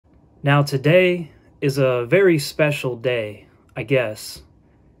Now today is a very special day, I guess.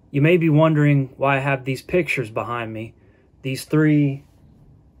 You may be wondering why I have these pictures behind me. These three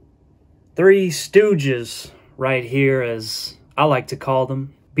stooges right here, as I like to call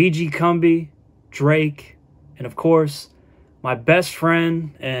them. Kumbi, Drake, and of course, my best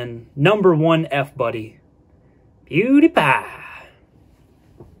friend and #1 F-buddy, Pewdiepie.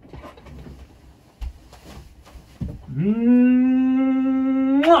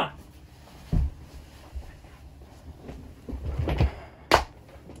 Mwah!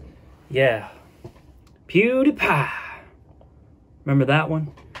 Yeah, Pewdiepie. Remember that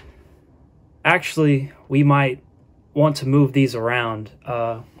one? Actually, we might want to move these around.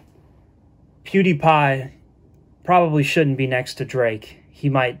 Pewdiepie probably shouldn't be next to Drake. He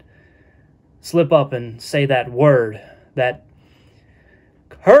might slip up and say that word, that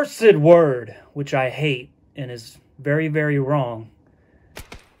cursed word, which I hate and is very, very wrong.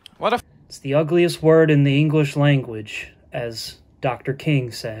 It's the ugliest word in the English language, as Dr.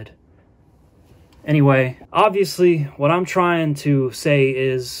 King said. Anyway, obviously, what I'm trying to say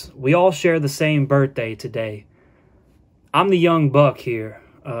is we all share the same birthday today. I'm the young buck here,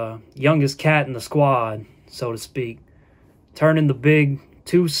 youngest cat in the squad, so to speak. Turning the big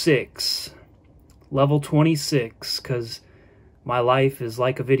 2-6, level 26, because my life is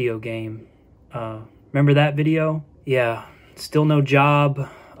like a video game. Remember that video? Yeah, still no job,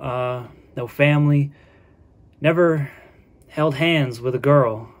 no family, never held hands with a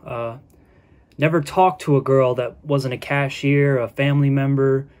girl, never talked to a girl that wasn't a cashier, a family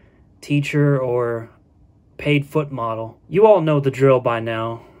member, teacher, or paid foot model. You all know the drill by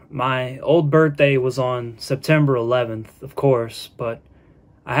now. My old birthday was on September 11th, of course, but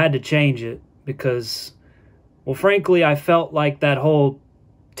I had to change it because, well, frankly, I felt like that whole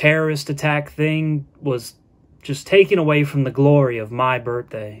terrorist attack thing was just taken away from the glory of my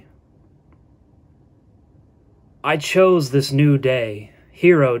birthday. I chose this new day,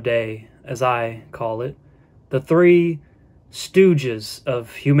 Hero Day, as I call it, the three stooges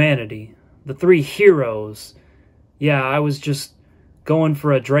of humanity, the three heroes. Yeah, I was just going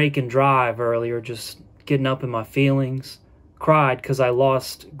for a Drake and drive earlier, just getting up in my feelings. Cried because I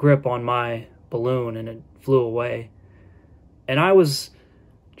lost grip on my balloon and it flew away. And I was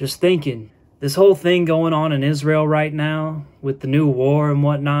just thinking, this whole thing going on in Israel right now, with the new war and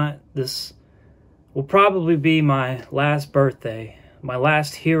whatnot, this will probably be my last birthday, my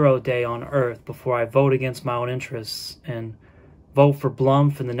last hero day on Earth before I vote against my own interests and vote for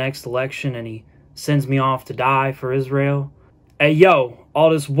Blumf in the next election and he sends me off to die for Israel. Hey yo, all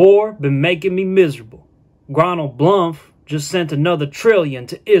this war been making me miserable. Ronald Blumf just sent another $1 trillion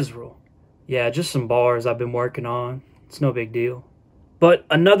to Israel. Yeah, just some bars I've been working on. It's no big deal. But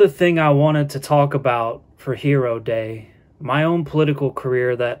another thing I wanted to talk about for Hero Day, my own political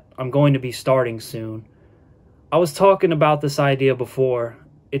career that I'm going to be starting soon. I was talking about this idea before.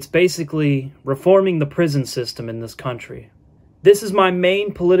 It's basically reforming the prison system in this country. This is my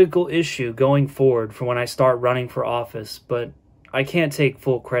main political issue going forward for when I start running for office, but I can't take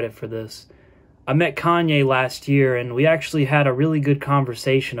full credit for this. I met Kanye last year and we actually had a really good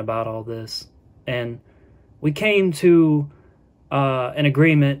conversation about all this. And we came to an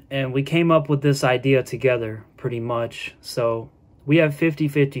agreement and we came up with this idea together pretty much. So we have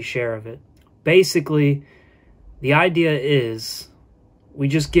 50-50 share of it. Basically, the idea is we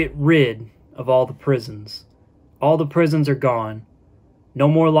just get rid of all the prisons. All the prisons are gone. No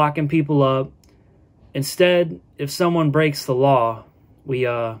more locking people up. Instead, if someone breaks the law, we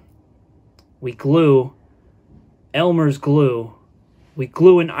glue Elmer's glue. We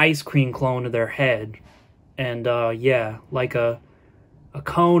glue an ice cream cone to their head. And, yeah, like a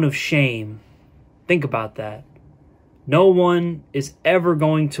cone of shame. Think about that. No one is ever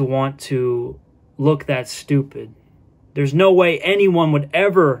going to want to look that stupid. There's no way anyone would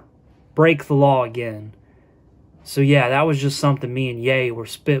ever break the law again. So yeah, that was just something me and Ye were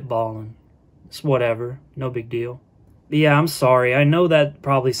spitballing. It's whatever, no big deal. But yeah, I'm sorry, I know that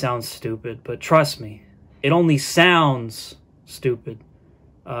probably sounds stupid, but trust me, it only sounds stupid.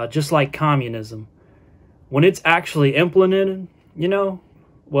 Just like communism. When it's actually implemented, you know,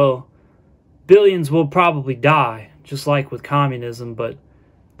 well, billions will probably die, just like with communism, but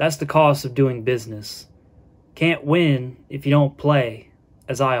that's the cost of doing business. Can't win if you don't play,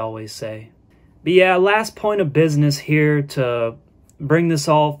 as I always say. But yeah, last point of business here to bring this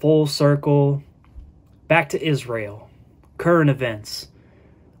all full circle back to Israel. Current events.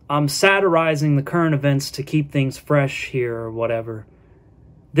 I'm satirizing the current events to keep things fresh here or whatever.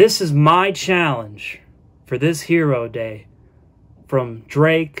 This is my challenge for this Hero Day from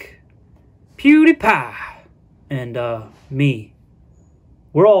Drake, Pewdiepie, and me.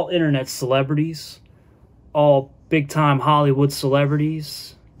 We're all internet celebrities, all big-time Hollywood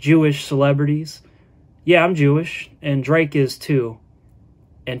celebrities, Jewish celebrities. Yeah, I'm Jewish, and Drake is too.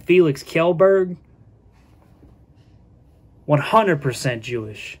 And Felix Kjellberg, 100%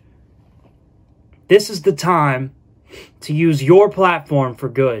 Jewish. This is the time to use your platform for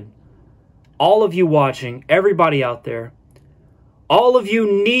good. All of you watching, everybody out there, all of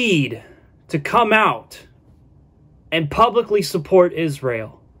you need to come out and publicly support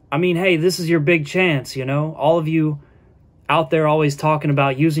Israel. I mean, hey, this is your big chance, you know? All of you out there always talking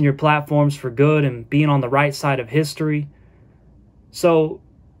about using your platforms for good and being on the right side of history. So,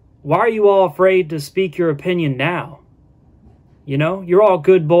 why are you all afraid to speak your opinion now? You know, you're all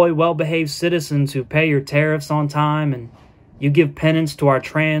good boy, well-behaved citizens who pay your tariffs on time and you give penance to our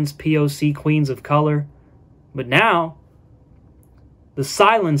trans POC queens of color. But now, the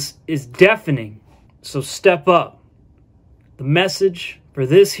silence is deafening, so step up. The message for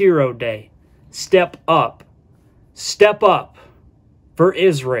this Hero Day, step up. Step up for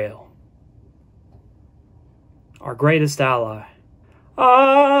Israel, our greatest ally.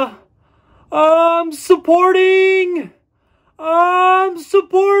 I'm supporting!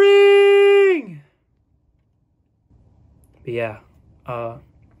 But yeah,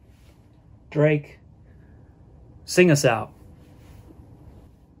 Drake, sing us out.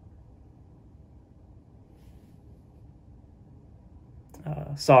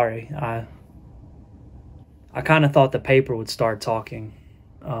 Sorry, I kind of thought the paper would start talking.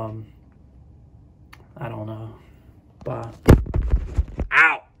 I don't know. But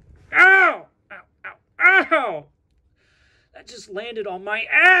ow! Ow! Ow! Ow! Ow! That just landed on my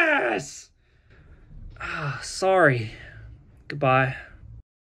ass! Sorry. Goodbye.